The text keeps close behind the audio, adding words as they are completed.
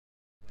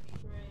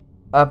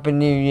Happy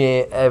New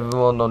Year,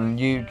 everyone on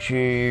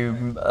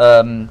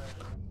YouTube.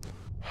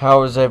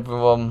 How is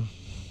everyone?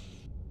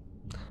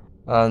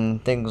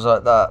 And things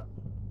like that.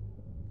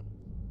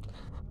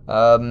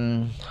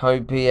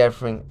 Hope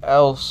everything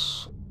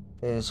else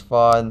is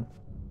fine.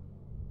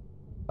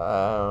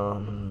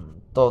 Doddles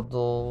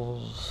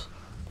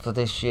for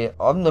this year.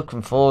 I'm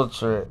looking forward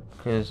to it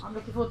because I'm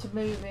looking forward to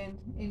moving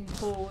in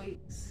 4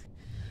 weeks.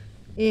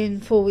 In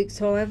 4 weeks'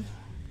 time.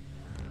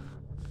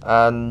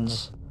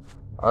 and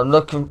I'm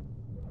looking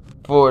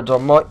forward. I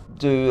might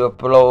do a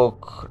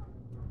blog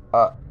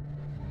at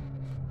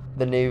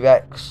the new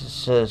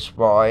Exorcist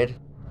ride.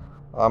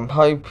 I'm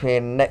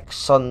hoping next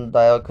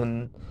Sunday I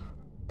can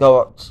go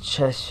up to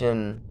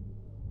Cheshire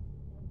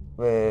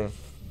with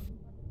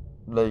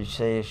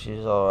Lucy if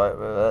she's alright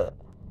with it.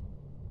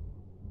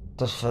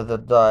 Just for the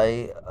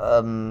day,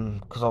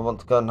 because I want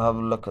to go and have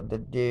a look at the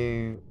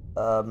new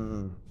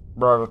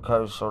roller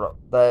coaster up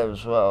there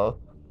as well.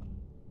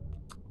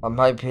 I'm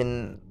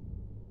hoping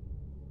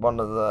one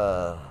of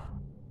the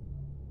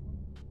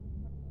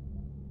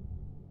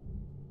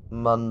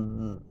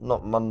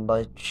not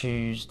Monday,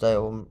 Tuesday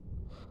or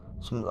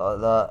something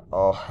like that,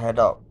 I'll head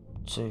up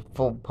to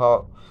Full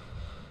Park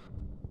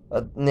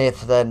near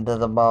to the end of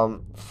the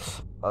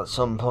month at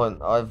some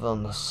point, either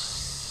on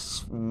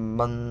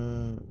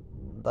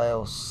Monday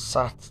or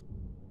Saturday.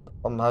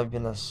 I'm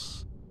hoping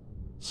it's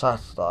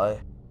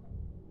Saturday.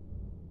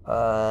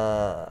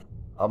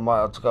 I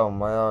might have to go on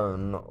my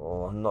own,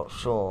 or I'm not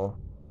sure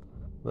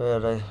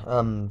really.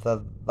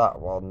 That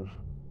one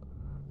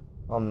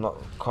I'm not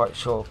quite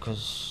sure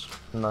because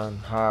knowing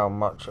how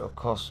much it'll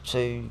cost.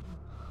 2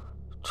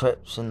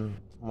 trips in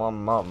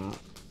 1 month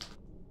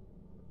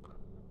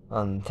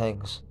and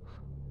things.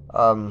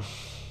 What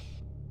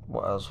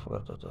else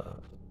would I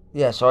do?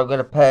 Yeah, so I'm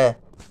gonna pair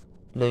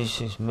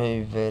Lucy's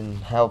moving,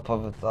 help her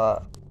with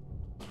that.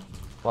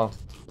 Well,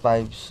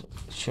 babes,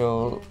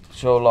 she'll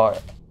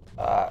like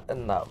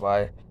in that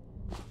way.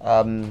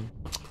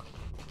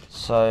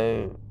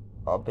 So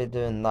I'll be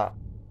doing that.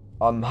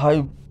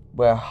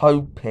 We're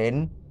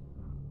hoping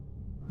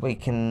I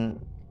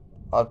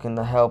can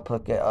help her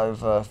get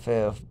over a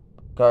fear of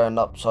going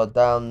upside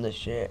down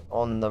this year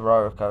on the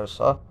roller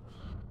coaster.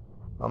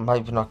 I'm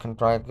hoping I can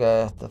drag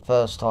her the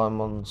first time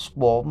on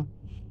Swarm,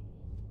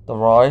 the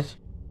ride,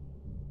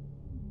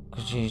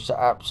 because she's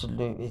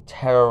absolutely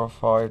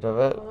terrified of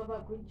it. What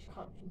about Grinch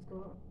Cup she's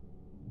got?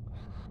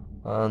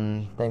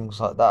 And things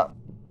like that.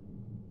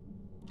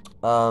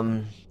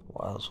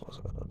 What else was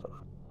I going to do?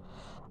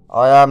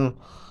 I am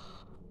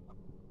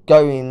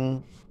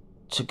going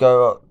to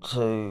go up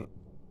to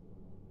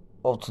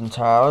Alton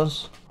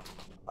Towers,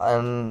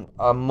 and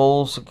I'm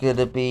also going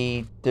to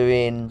be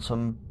doing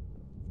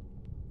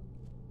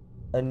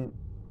a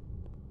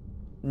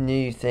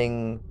new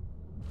thing.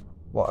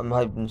 What I'm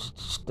hoping to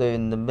do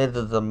in the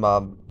middle of the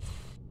month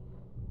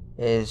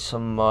is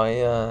some of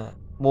my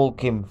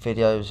walking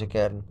videos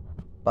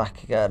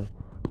back again,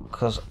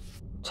 because to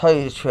tell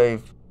you the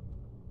truth,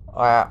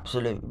 I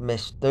absolutely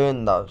miss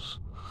doing those.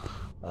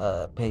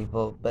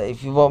 People, but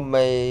if you want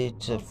me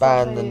to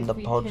abandon the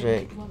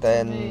project,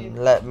 then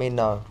let me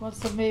know.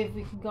 Once I move,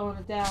 we can go on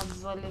the downs.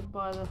 As I'll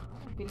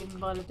be living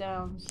by the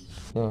downs.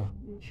 Yeah.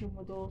 Show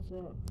my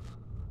daughter.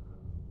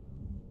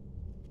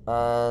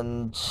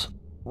 And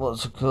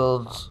what's it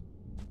called?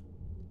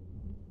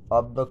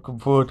 I'm looking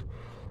forward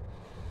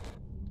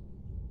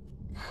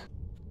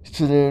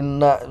to doing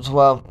that as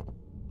well.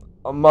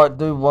 I might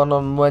do one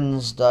on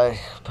Wednesday,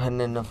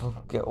 depending if I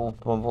can get all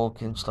my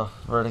walking stuff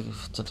ready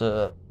to do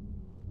it.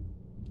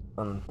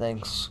 And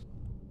things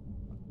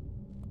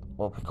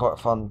will be quite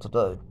fun to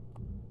do.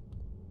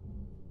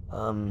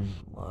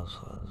 What else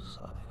was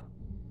I say?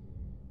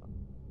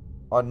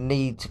 I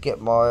need to get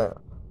a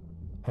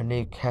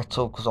new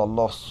kettle because I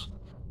lost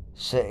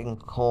sitting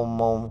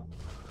Cornwall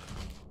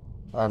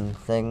and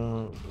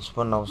things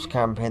when I was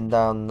camping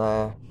down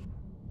there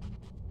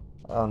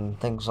and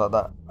things like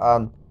that.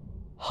 And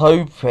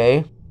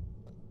hoping,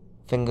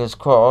 fingers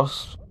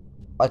crossed,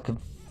 I could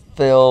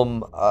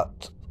film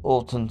at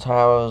Alton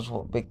Towers.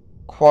 Would be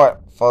quite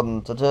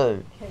fun to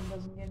do. Kevin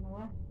doesn't get in the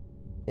way.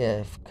 Yeah,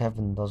 if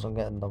Kevin doesn't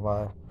get in the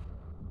way.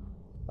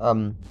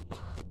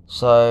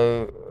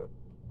 So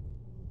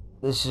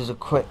this is a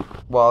quick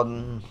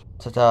one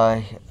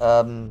today.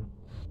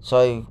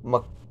 So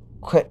my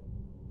quick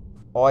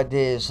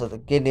ideas at the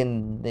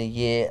beginning of the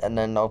year, and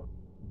then I'll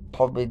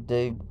probably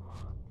do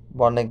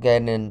one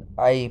again in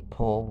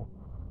April.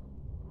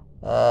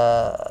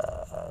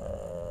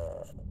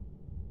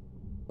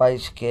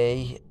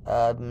 Basically,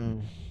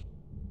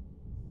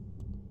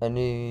 a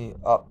new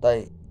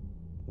update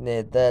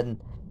near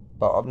then,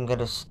 but I'm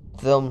gonna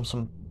film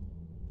some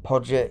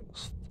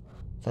projects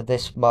for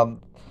this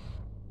month,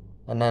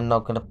 and then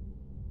I'm gonna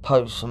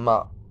post them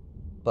up.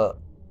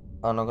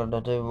 And I'm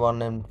gonna do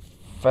one in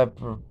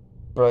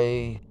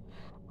February.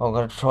 I'm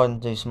gonna try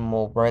and do some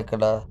more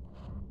regular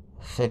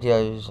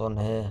videos on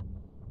here,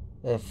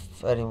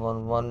 if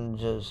anyone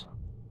wonders.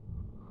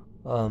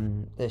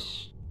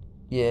 This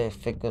year,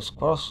 fingers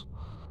crossed.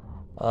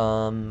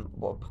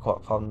 What would be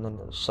quite fun in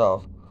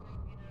itself.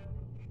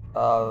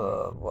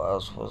 What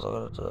else was I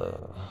gonna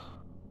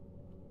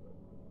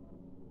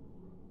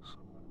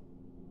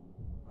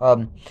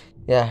do?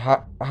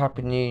 Yeah,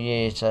 Happy New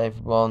Year to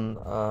everyone,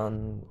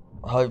 and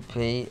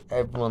hopefully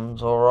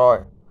everyone's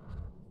alright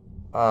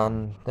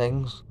and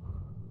things.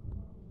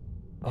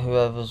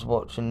 Whoever's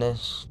watching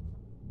this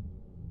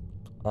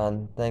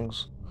and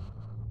things.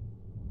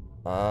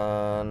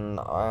 And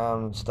I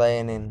am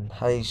staying in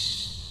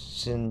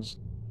Hastings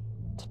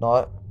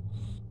tonight.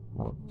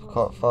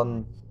 Quite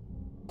fun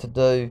to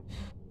do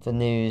for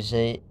New Year's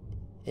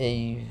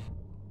Eve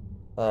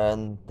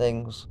and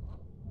things.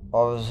 I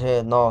was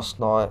here last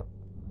night,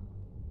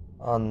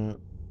 and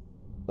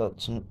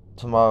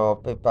tomorrow I'll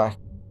be back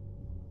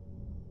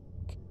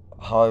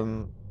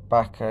home,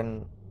 back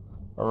and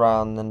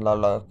around in the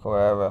local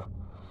area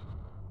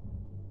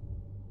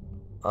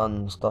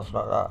and stuff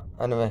like that.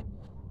 Anyway,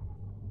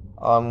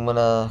 I'm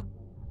gonna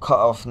cut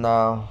off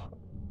now,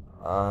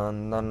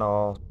 and then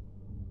I'll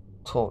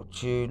talk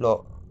to you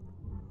lot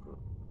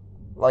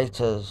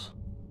later.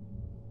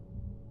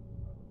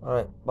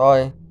 Alright,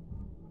 bye.